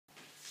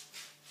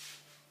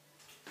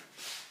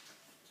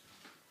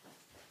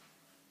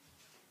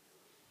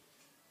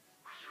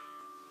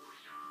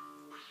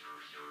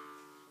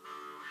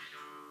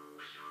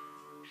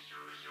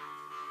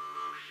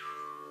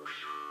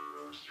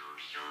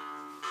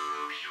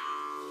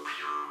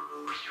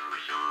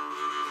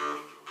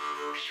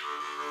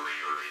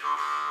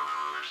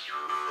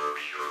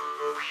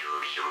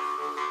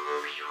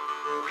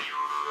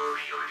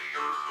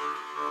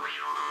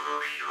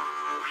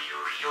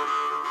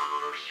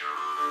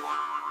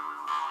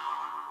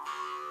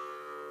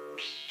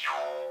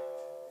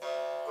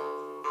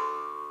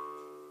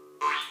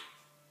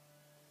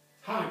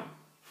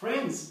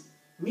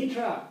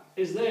Petra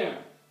is there.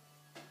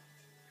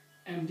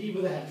 MD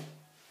with a hat.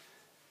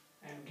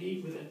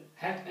 MD with a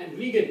hat and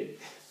vegan.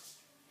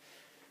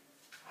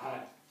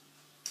 Hi.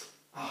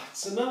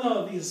 It's another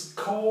of these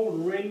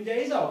cold, rainy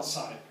days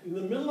outside, in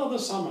the middle of the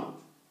summer.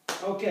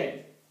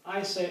 Okay,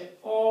 I say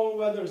all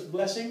weather is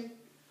blessing,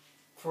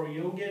 for a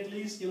yogi at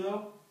least, you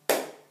know.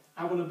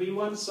 I want to be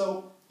one,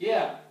 so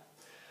yeah.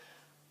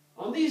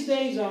 On these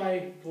days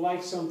I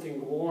like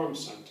something warm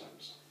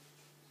sometimes.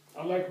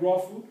 I like raw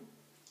food,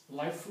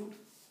 live food,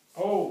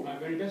 oh, my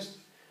very best.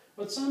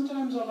 But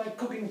sometimes I like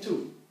cooking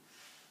too.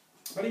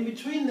 But in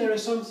between there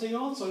is something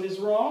also, it is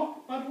raw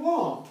but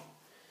warm.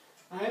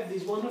 I have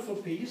these wonderful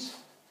peas.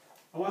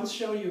 I once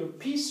showed you a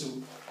pea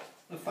soup,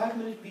 a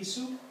 5-minute pea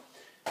soup.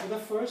 When I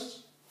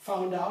first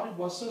found out it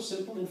was so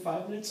simple, in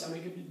 5 minutes I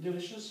make a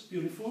delicious,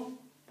 beautiful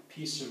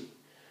pea soup.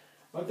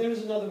 But there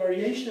is another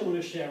variation I want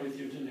to share with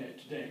you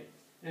today.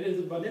 And it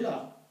is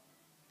vanilla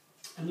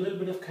and a little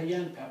bit of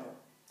cayenne pepper.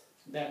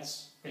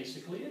 That's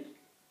basically it.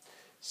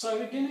 So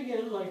I begin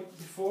again like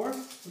before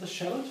with a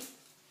shallot.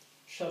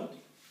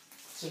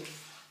 It's a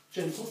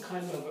gentle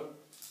kind of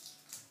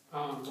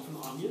an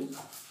onion.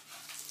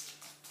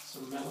 It's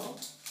mellow,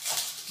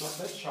 not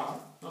that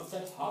sharp, not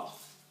that hot.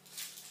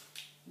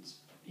 It's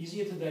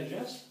easier to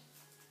digest.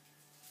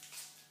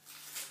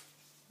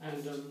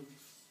 And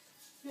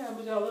yeah,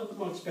 but they're a little bit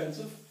more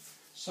expensive.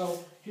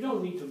 So you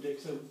don't need to dig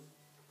them.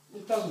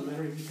 It doesn't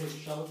matter if you take a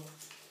shallot.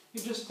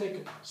 You just take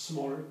a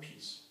smaller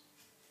piece.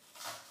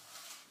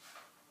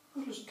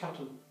 And just cut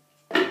them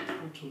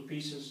into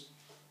pieces.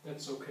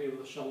 That's okay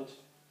with a shallot.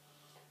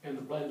 And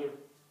the blender,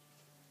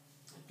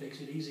 it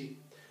makes it easy.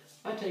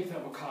 I take the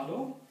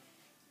avocado,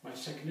 my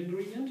second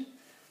ingredient,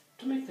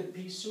 to make the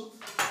pea soup,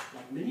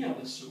 like many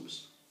other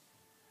soups,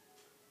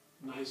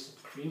 nice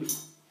and creamy.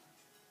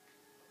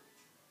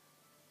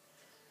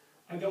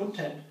 I don't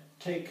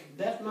take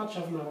that much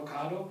of an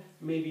avocado,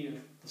 maybe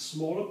the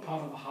smaller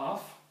part of a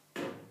half,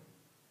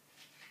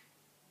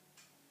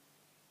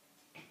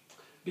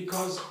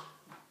 because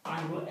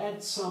I will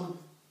add some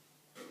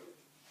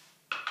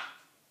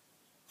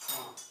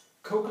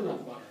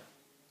coconut butter.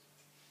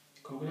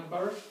 Coconut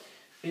butter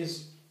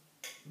is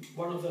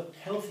one of the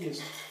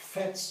healthiest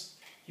fats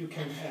you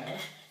can have.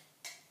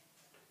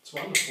 It's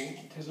wonderful.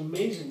 It has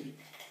amazing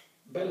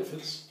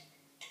benefits.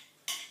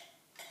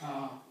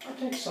 I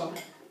take some,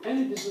 and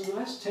it is a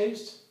nice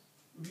taste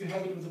if you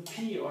have it with a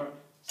pea or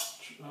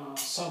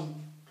some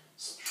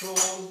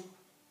strong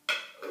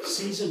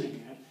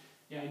seasoning.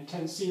 Yeah,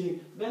 intense seasoning.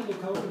 Then the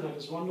coconut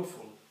is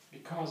wonderful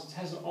because it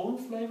has its own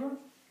flavor.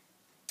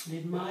 And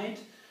it might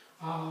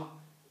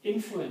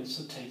influence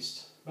the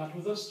taste, but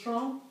with a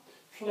strong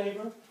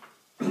flavor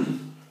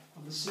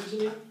of the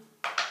seasoning,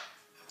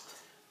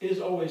 it is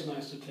always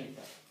nice to take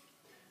that.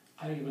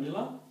 I have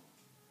vanilla.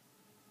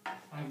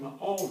 I have my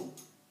own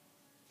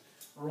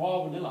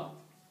raw vanilla.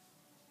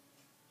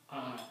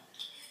 I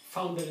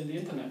found that in the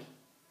internet.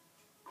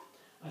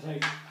 I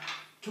take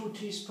 2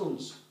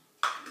 teaspoons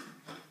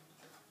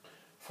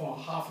for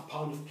half a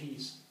pound of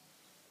peas.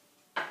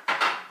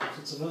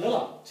 It's a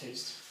vanilla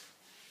taste.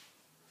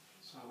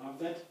 So I love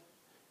that.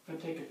 If I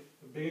take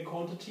a bigger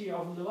quantity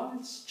of vanilla,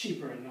 it's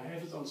cheaper and I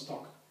have it on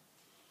stock.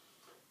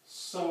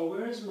 So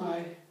where is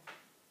my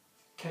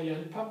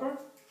cayenne pepper?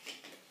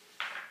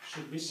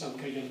 Should be some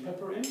cayenne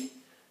pepper in,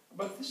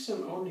 but this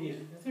is only,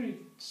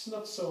 it's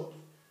not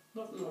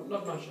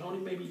much, only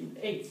maybe an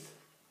eighth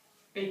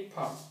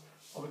part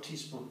of a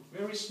teaspoon,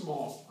 very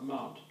small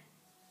amount.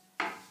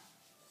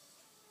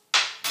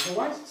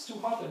 Otherwise it's too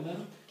hot and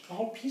then the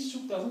whole pea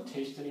soup doesn't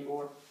taste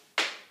anymore.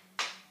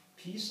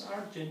 Peas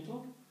are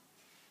gentle,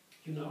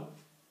 you know,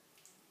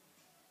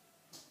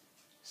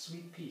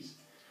 sweet peas.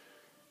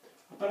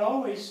 But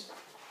always,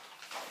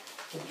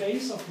 the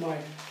base of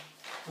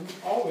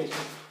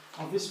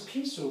of this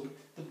pea soup,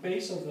 the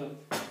base of the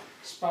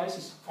spice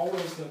is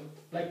always the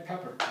black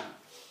pepper. I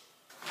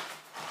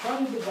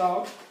tried it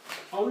without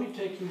only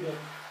taking the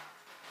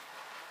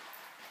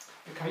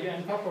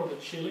cayenne pepper or the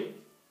chili,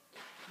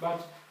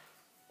 but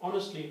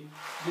honestly,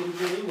 didn't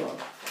really well.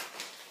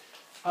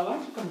 I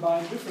like to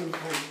combine different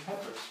kinds of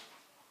peppers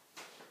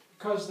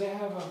because they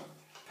have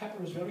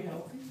pepper is very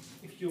healthy.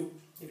 If you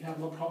have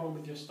no problem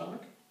with your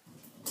stomach,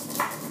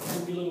 it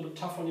can be a little bit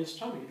tough on your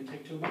stomach if you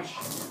take too much.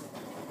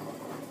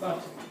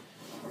 But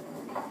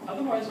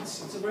otherwise,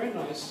 it's a very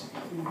nice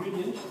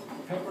ingredient.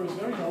 Pepper is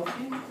very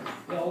healthy.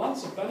 There are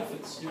lots of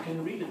benefits. You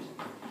can read it.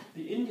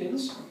 The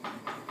Indians,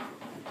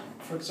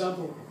 for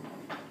example,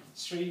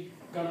 Sri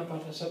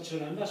Ganapatha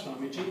Satchidananda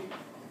Swamiji,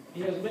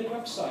 he has many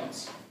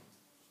websites.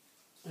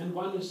 And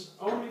one is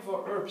only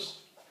for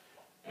herbs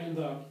and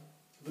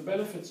the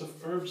benefits of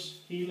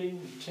herbs, healing,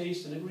 and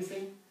taste and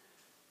everything.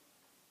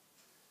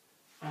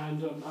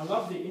 And I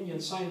love the Indian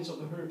science of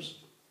the herbs,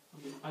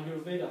 of the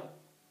Ayurveda.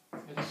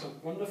 It's a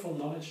wonderful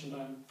knowledge and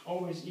I'm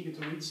always eager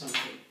to read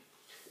something.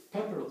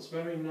 Pepper, it's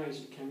very nice.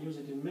 You can use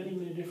it in many,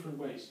 many different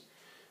ways.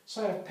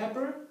 So I have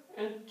pepper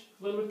and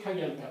a little bit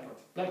cayenne pepper.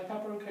 Black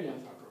pepper and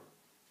cayenne pepper.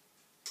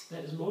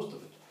 That is most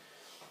of it.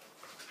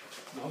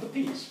 Now the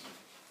peas.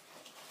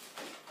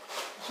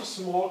 It's a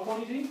small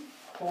quantity,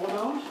 small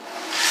amount.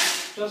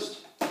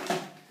 Just,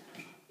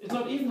 it's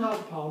not even half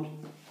a pound.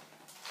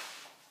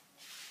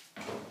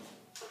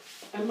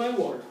 And my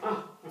water.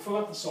 Ah, I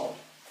forgot the salt.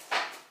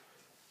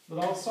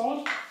 Without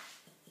salt,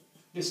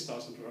 this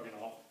doesn't work at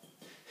all.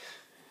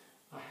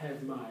 I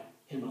have my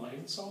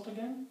Himalayan salt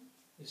again.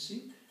 You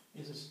see?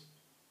 This is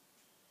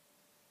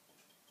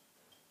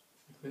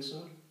like this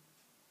one.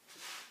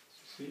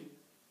 See?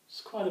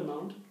 It's quite an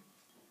amount.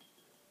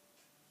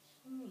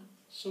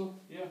 So,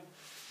 yeah.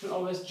 You can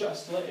always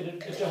adjust a little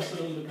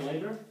bit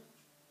later.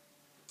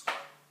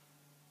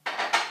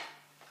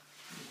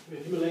 The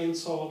Himalayan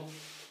salt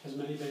has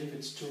many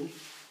benefits too.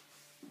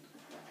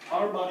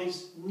 Our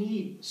bodies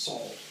need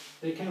salt.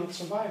 They cannot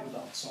survive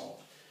without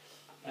salt.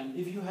 And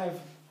if you have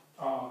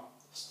a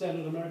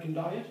standard American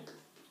diet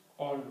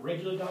or a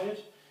regular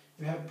diet,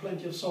 you have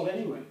plenty of salt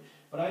anyway.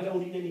 But I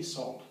don't eat any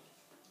salt.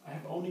 I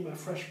have only my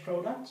fresh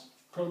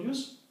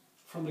produce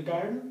from the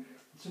garden,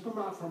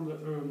 supermarket, from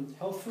the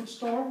health food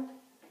store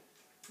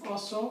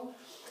also,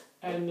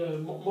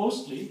 and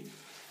mostly.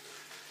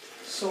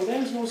 So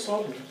there's no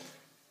salt in it.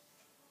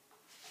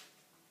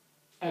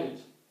 Add it.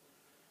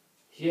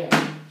 Yeah.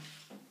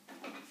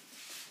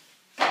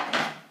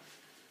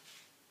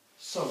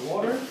 So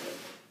water,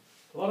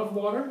 a lot of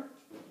water,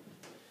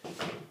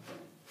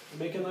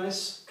 make a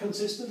nice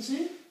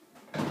consistency,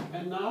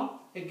 and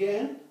now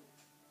again,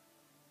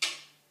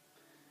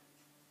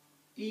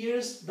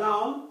 ears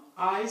down,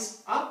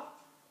 eyes up.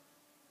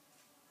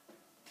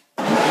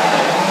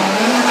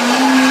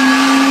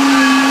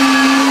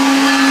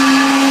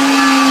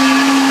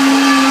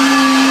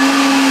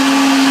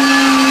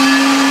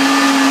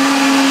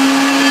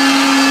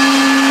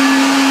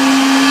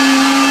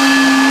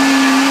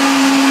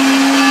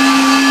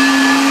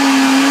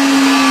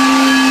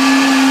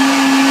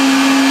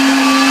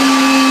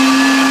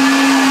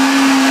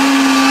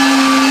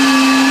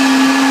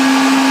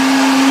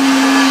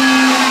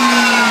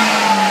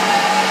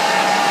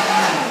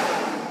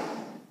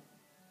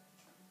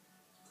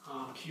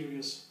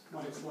 Curious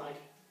what it's like.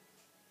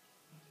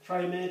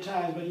 Tried it many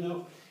times, but you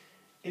know,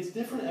 it's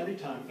different every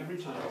time. Every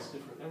time it's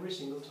different. Every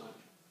single time.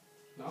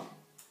 No?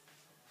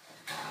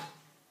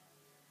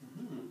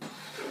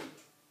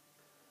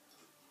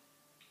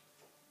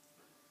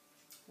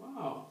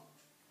 Wow.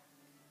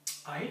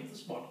 I hit the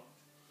spot.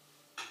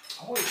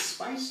 Oh, it's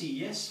spicy,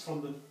 yes,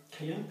 from the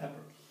cayenne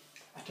pepper.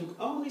 I took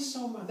only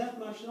so much,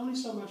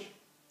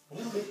 a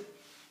little bit.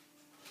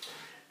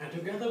 And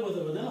together with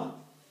the vanilla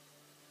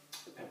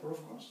pepper,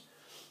 of course.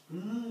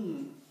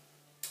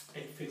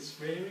 It fits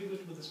very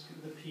good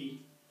with the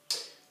pea.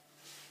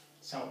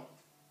 So,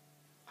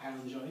 I'll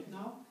enjoy it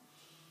now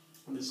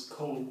on this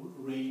cold,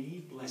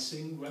 rainy,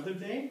 blessing weather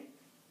day,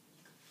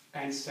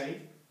 and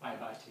say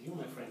bye-bye to you,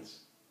 my friends.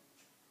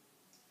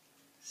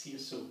 See you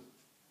soon.